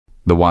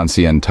The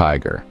Wanhsien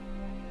tiger.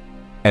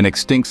 An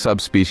extinct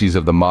subspecies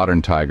of the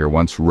modern tiger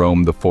once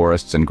roamed the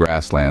forests and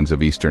grasslands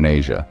of Eastern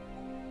Asia.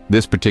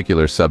 This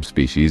particular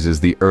subspecies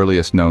is the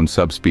earliest known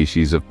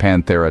subspecies of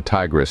Panthera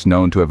tigris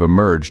known to have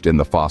emerged in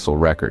the fossil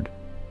record.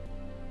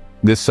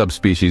 This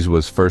subspecies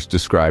was first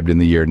described in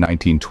the year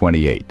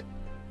 1928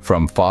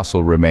 from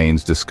fossil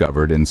remains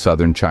discovered in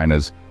southern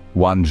China's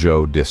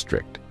Wanzhou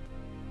district.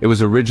 It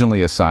was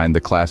originally assigned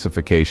the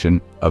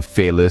classification of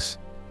Felis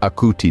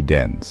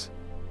acutidens.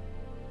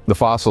 The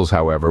fossils,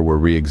 however, were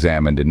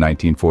re-examined in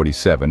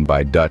 1947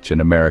 by Dutch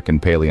and American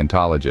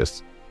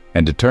paleontologists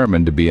and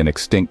determined to be an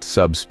extinct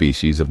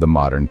subspecies of the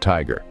modern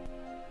tiger.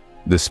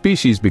 The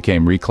species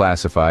became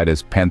reclassified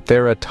as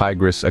Panthera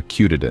tigris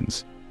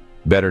acutidens,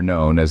 better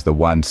known as the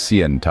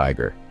Wanhsien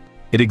tiger.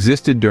 It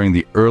existed during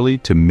the early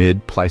to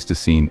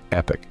mid-Pleistocene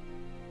epoch.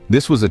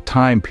 This was a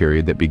time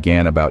period that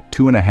began about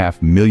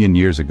 2.5 million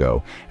years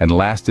ago and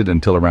lasted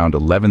until around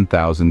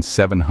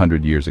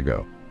 11,700 years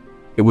ago.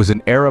 It was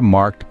an era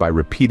marked by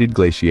repeated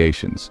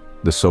glaciations,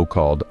 the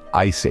so-called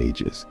ice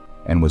ages,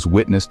 and was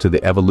witness to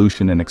the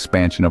evolution and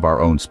expansion of our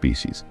own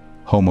species,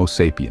 Homo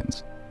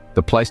sapiens.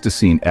 The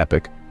Pleistocene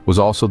epoch was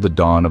also the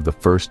dawn of the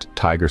first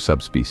tiger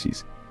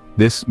subspecies.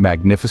 This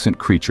magnificent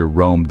creature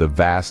roamed the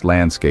vast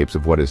landscapes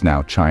of what is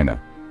now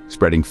China,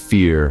 spreading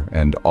fear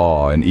and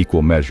awe in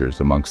equal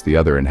measures amongst the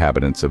other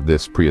inhabitants of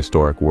this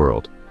prehistoric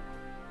world.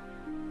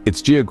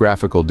 Its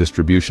geographical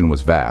distribution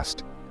was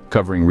vast,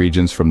 covering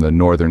regions from the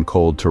northern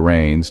cold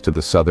terrains to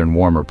the southern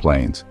warmer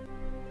plains.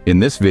 In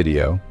this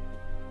video,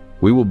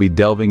 we will be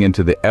delving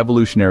into the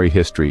evolutionary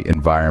history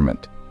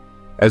environment,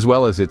 as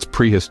well as its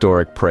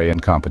prehistoric prey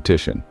and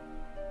competition.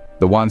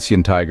 The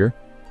Wanhsien tiger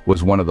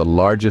was one of the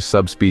largest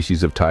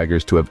subspecies of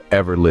tigers to have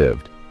ever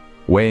lived,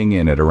 weighing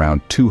in at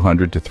around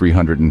 200 to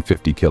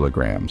 350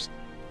 kilograms.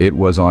 It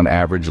was on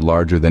average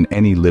larger than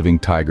any living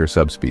tiger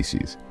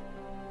subspecies,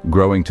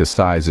 growing to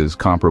sizes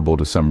comparable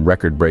to some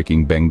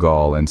record-breaking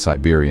Bengal and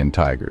Siberian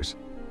tigers.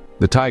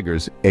 The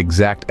tiger's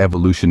exact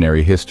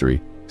evolutionary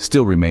history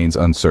still remains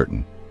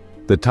uncertain.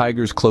 The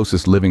tiger's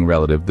closest living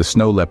relative, the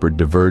snow leopard,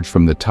 diverged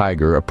from the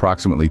tiger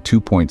approximately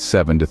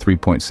 2.7 to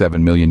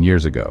 3.7 million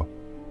years ago.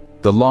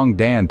 The Long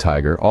Dan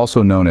tiger,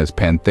 also known as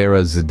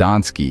Panthera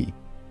zdansky,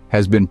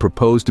 has been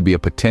proposed to be a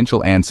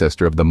potential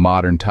ancestor of the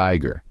modern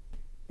tiger.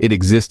 It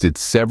existed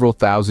several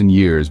thousand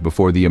years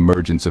before the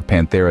emergence of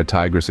Panthera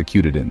tigris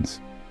acutidens,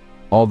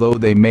 although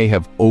they may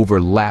have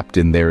overlapped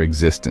in their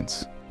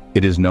existence.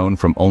 It is known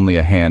from only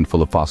a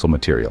handful of fossil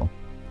material.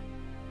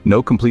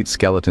 No complete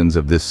skeletons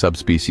of this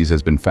subspecies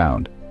has been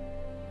found,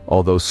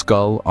 although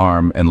skull,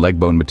 arm, and leg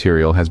bone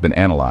material has been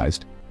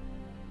analyzed.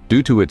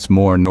 Due to its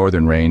more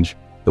northern range,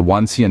 the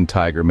Wanhsien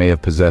tiger may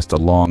have possessed a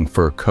long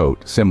fur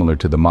coat similar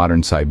to the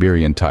modern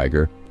Siberian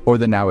tiger or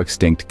the now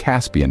extinct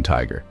Caspian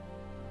tiger.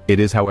 It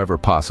is, however,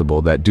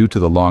 possible that due to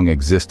the long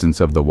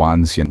existence of the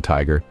Wanhsien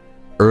tiger,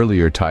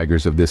 earlier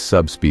tigers of this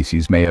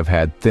subspecies may have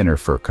had thinner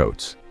fur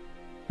coats.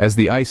 As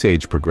the Ice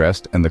Age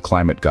progressed and the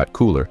climate got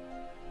cooler,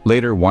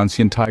 later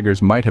Wanhsien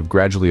tigers might have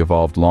gradually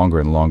evolved longer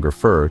and longer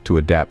fur to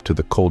adapt to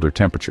the colder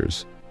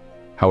temperatures.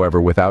 However,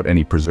 without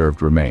any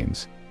preserved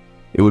remains,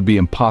 it would be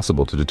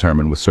impossible to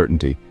determine with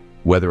certainty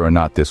whether or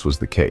not this was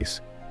the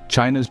case.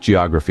 China's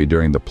geography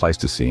during the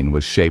Pleistocene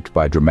was shaped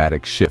by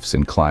dramatic shifts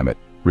in climate,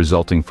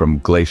 resulting from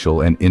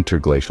glacial and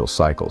interglacial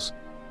cycles.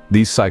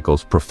 These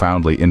cycles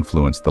profoundly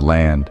influenced the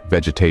land,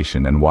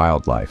 vegetation, and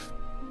wildlife.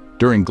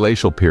 During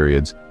glacial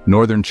periods,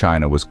 northern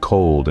China was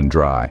cold and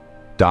dry,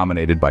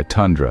 dominated by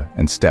tundra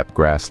and steppe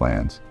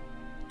grasslands.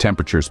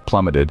 Temperatures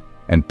plummeted,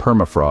 and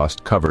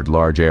permafrost covered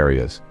large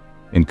areas.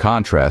 In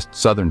contrast,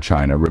 southern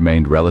China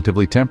remained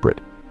relatively temperate,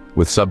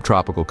 with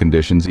subtropical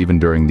conditions even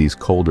during these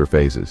colder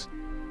phases.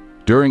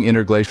 During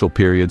interglacial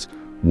periods,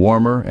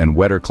 warmer and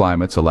wetter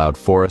climates allowed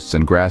forests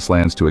and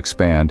grasslands to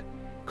expand,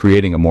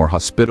 creating a more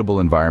hospitable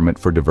environment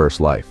for diverse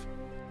life.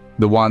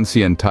 The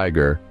Wanhsien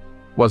tiger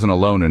wasn't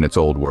alone in its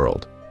old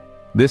world.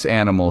 This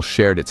animal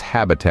shared its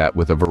habitat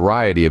with a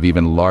variety of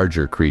even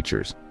larger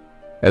creatures,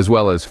 as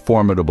well as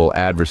formidable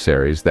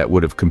adversaries that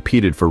would have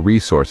competed for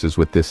resources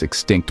with this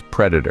extinct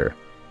predator.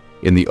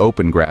 In the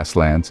open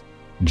grasslands,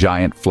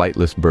 giant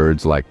flightless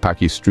birds like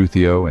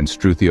Pachystruthio and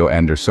Struthio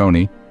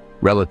andersoni,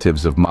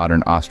 relatives of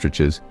modern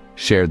ostriches,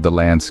 shared the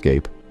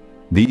landscape.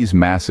 These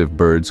massive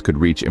birds could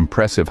reach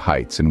impressive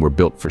heights and were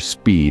built for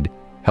speed,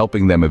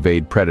 helping them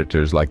evade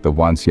predators like the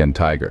Wanhsien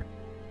tiger.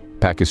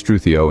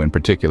 Pachystruthio in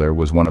particular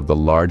was one of the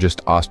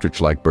largest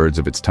ostrich-like birds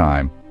of its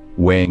time,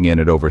 weighing in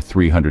at over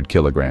 300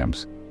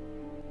 kilograms.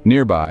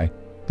 Nearby,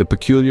 the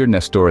peculiar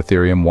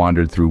Nestoritherium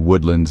wandered through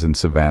woodlands and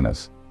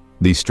savannas.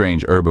 These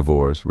strange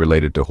herbivores,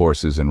 related to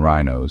horses and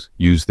rhinos,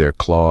 used their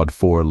clawed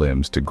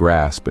forelimbs to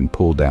grasp and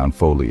pull down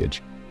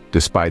foliage.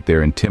 Despite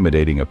their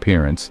intimidating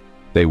appearance,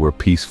 they were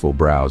peaceful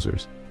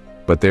browsers,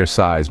 but their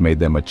size made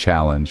them a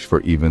challenge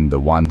for even the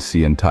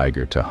Wanhsien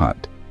tiger to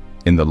hunt.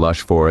 In the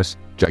lush forest,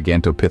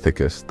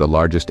 Gigantopithecus, the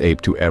largest ape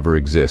to ever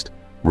exist,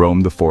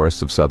 roamed the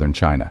forests of southern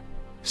China.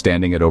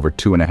 Standing at over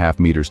 2.5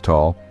 meters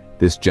tall,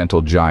 this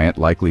gentle giant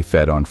likely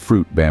fed on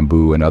fruit,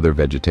 bamboo, and other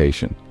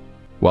vegetation.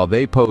 While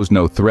they posed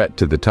no threat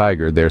to the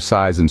tiger, their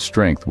size and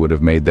strength would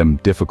have made them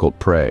difficult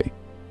prey.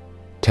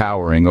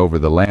 Towering over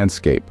the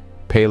landscape,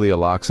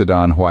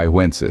 Paleoloxodon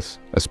huayhuensis,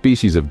 a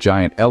species of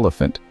giant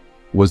elephant,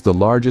 was the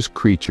largest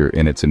creature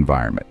in its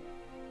environment.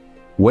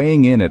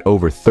 Weighing in at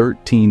over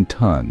 13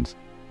 tons,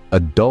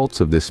 adults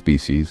of this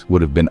species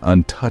would have been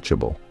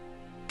untouchable.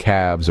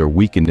 Calves or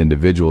weakened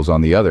individuals,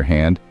 on the other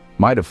hand,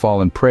 might have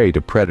fallen prey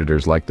to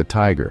predators like the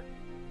tiger.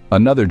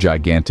 Another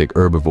gigantic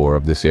herbivore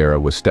of this era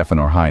was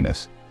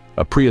Stephanorhinus,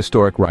 a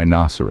prehistoric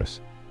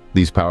rhinoceros.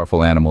 These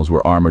powerful animals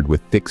were armored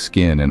with thick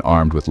skin and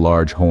armed with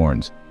large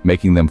horns,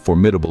 making them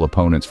formidable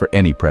opponents for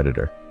any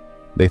predator.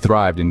 They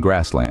thrived in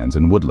grasslands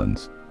and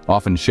woodlands,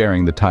 often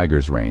sharing the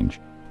tiger's range.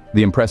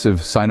 The impressive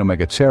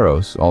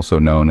Cynomegaloceros, also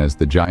known as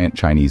the giant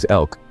Chinese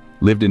elk,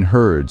 lived in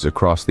herds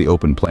across the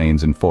open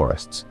plains and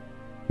forests,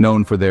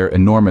 known for their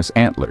enormous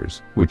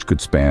antlers, which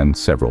could span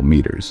several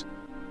meters.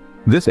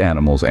 This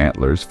animal's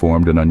antlers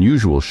formed an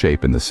unusual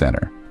shape in the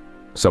center,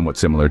 somewhat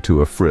similar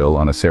to a frill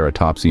on a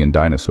ceratopsian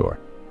dinosaur.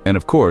 And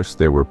of course,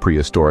 there were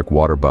prehistoric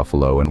water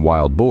buffalo and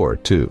wild boar,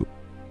 too.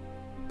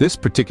 This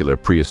particular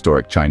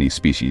prehistoric Chinese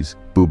species,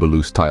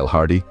 Bubalus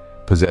teilhardi,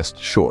 possessed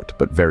short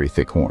but very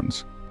thick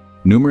horns.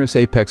 Numerous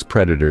apex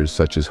predators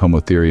such as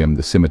Homotherium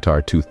the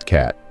scimitar-toothed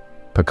cat,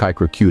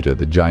 Pachycrocuta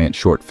the giant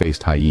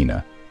short-faced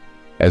hyena,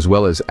 as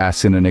well as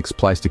Acinonyx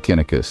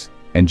pleistocenicus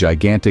and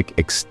gigantic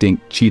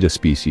extinct cheetah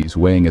species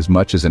weighing as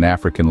much as an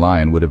African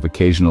lion would have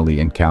occasionally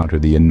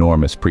encountered the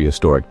enormous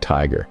prehistoric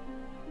tiger.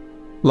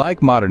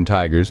 Like modern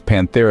tigers,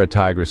 Panthera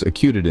tigris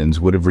acutidens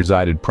would have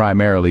resided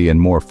primarily in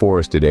more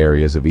forested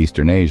areas of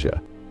Eastern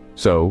Asia,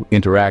 so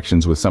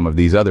interactions with some of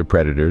these other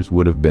predators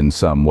would have been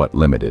somewhat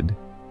limited.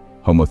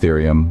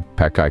 Homotherium,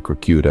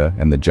 Pachycrocuta,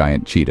 and the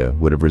giant cheetah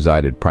would have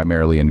resided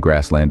primarily in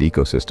grassland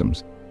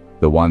ecosystems.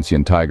 The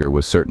Wanhsien tiger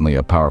was certainly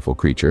a powerful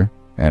creature,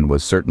 and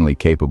was certainly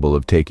capable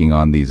of taking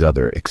on these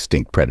other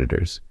extinct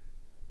predators,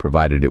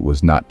 provided it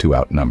was not too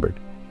outnumbered.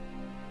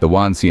 The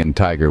Wanhsien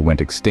tiger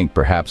went extinct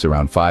perhaps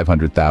around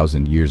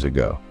 500,000 years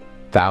ago,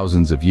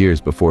 thousands of years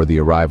before the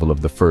arrival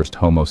of the first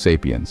Homo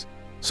sapiens.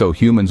 So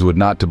humans were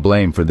not to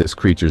blame for this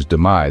creature's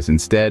demise.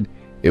 Instead,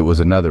 it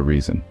was another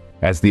reason.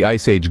 As the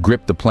Ice Age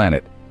gripped the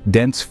planet,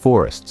 dense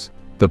forests,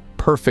 the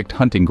perfect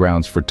hunting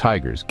grounds for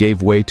tigers,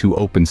 gave way to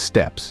open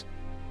steppes.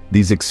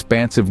 These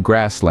expansive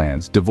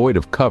grasslands, devoid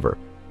of cover,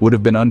 would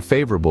have been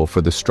unfavorable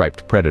for the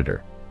striped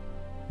predator.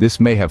 This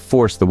may have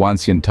forced the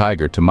Wanhsien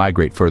tiger to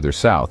migrate further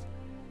south,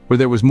 where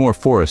there was more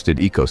forested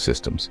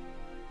ecosystems.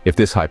 If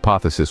this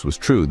hypothesis was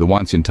true, the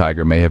Wanhsien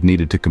tiger may have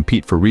needed to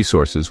compete for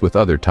resources with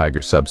other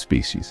tiger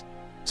subspecies,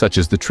 such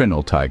as the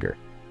Trinal tiger.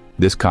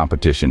 This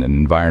competition and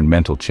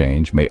environmental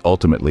change may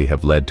ultimately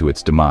have led to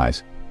its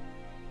demise.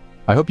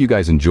 I hope you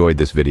guys enjoyed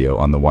this video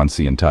on the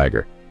Wanhsien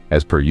tiger.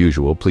 As per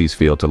usual, please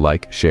feel to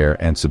like,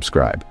 share, and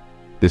subscribe.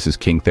 This is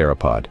King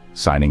Theropod,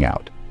 signing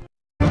out.